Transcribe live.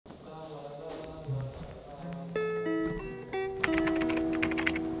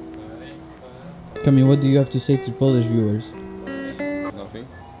Kami, what do you have to say to Polish viewers? Nothing.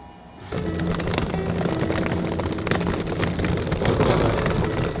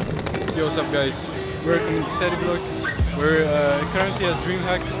 Yo, what's up guys? Welcome to the Setty vlog. We're currently at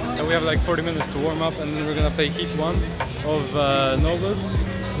DreamHack and we have like 40 minutes to warm up and then we're gonna play Heat 1 of Nobles.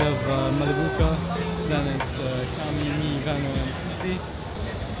 We have Malibuka, then it's Kami, me, Vano and Kuzi.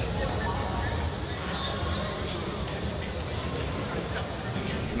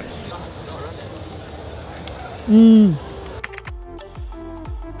 Nice.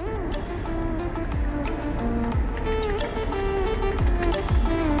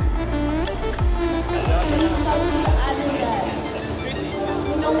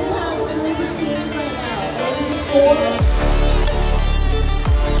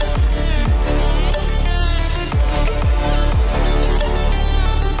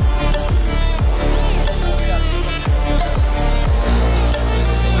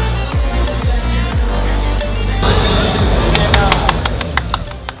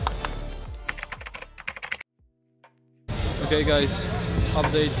 Okay guys,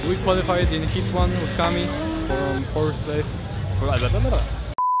 updates. We qualified in Heat 1 with Kami from 4th place.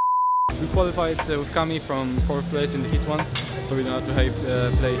 We qualified with Kami from 4th place in the Heat 1, so we don't have to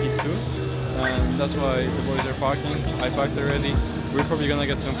play Heat 2. And that's why the boys are parking. I parked already. We're probably gonna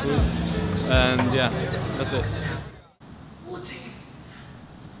get some food. And yeah, that's it. 14,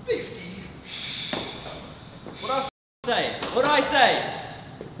 15. What I say? What do I say?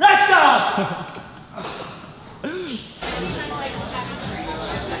 Let's go!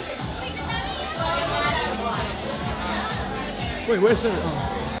 Wait, where's that? Oh.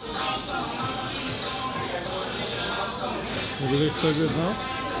 Does it look so good now?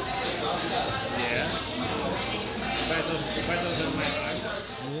 Yeah. Better than my eye.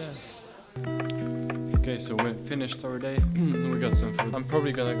 Yeah. Okay, so we finished our day. We got some food. I'm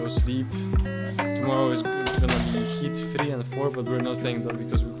probably gonna go sleep. Tomorrow is gonna be Heat 3 and 4, but we're not playing that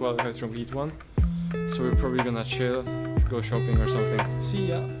because we qualified from Heat 1. So we're probably gonna chill, go shopping or something. See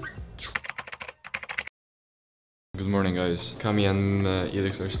ya! Good morning guys. Kami and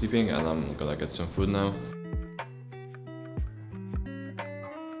Elix are sleeping and I'm gonna get some food now.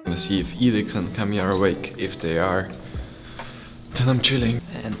 I'm gonna see if Elix and Kami are awake. If they are, then I'm chilling.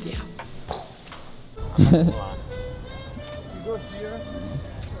 And yeah.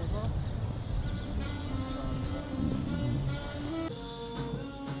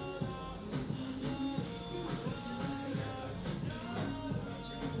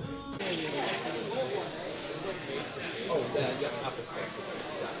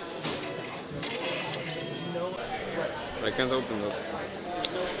 I can't open that.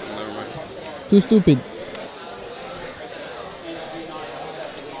 Never mind. Too stupid.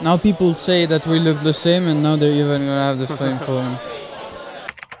 Now people say that we look the same and now they're even gonna have the same phone.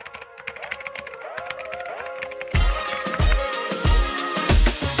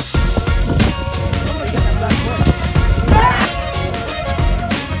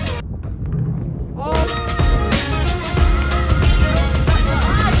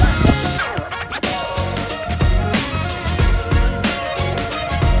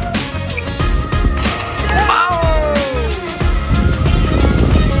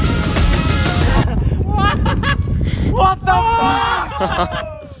 What the fuck?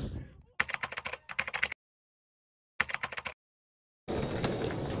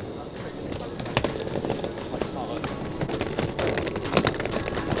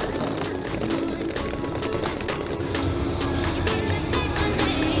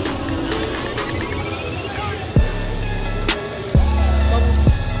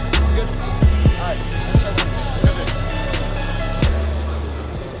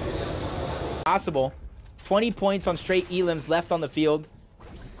 Possible. 20 points on straight elims left on the field.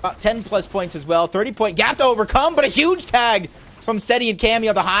 About 10 plus points as well. 30-point gap to overcome, but a huge tag from Setty and Cammy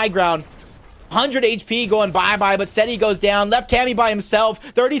on the high ground. 100 HP going bye-bye, but Setty goes down. Left Cammy by himself.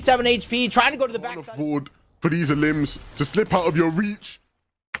 37 HP, trying to go to the back. Afford for these limbs to slip out of your reach.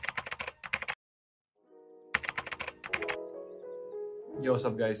 Yo, what's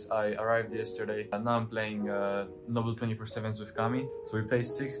up guys? I arrived yesterday and now I'm playing Noble 24/7s with Kami. So we played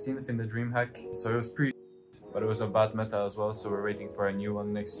 16th in the DreamHack. So it was pretty, but it was a bad meta as well. So we're waiting for a new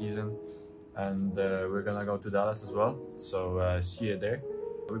one next season. And we're gonna go to Dallas as well. So see you there.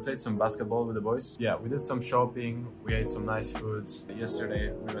 We played some basketball with the boys. Yeah, we did some shopping. We ate some nice foods.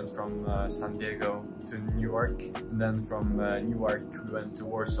 Yesterday we went from San Diego to Newark. And then from Newark we went to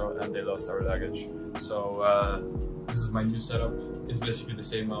Warsaw and they lost our luggage. So this is my new setup. It's basically the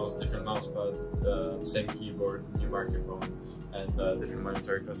same mouse, different mousepad, same keyboard, new microphone and different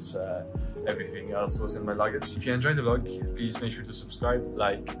monitor because everything else was in my luggage. If you enjoyed the vlog, please make sure to subscribe,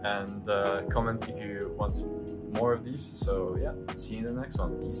 like, and comment if you want more of these. So yeah, see you in the next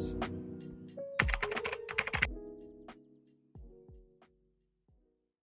one. Peace.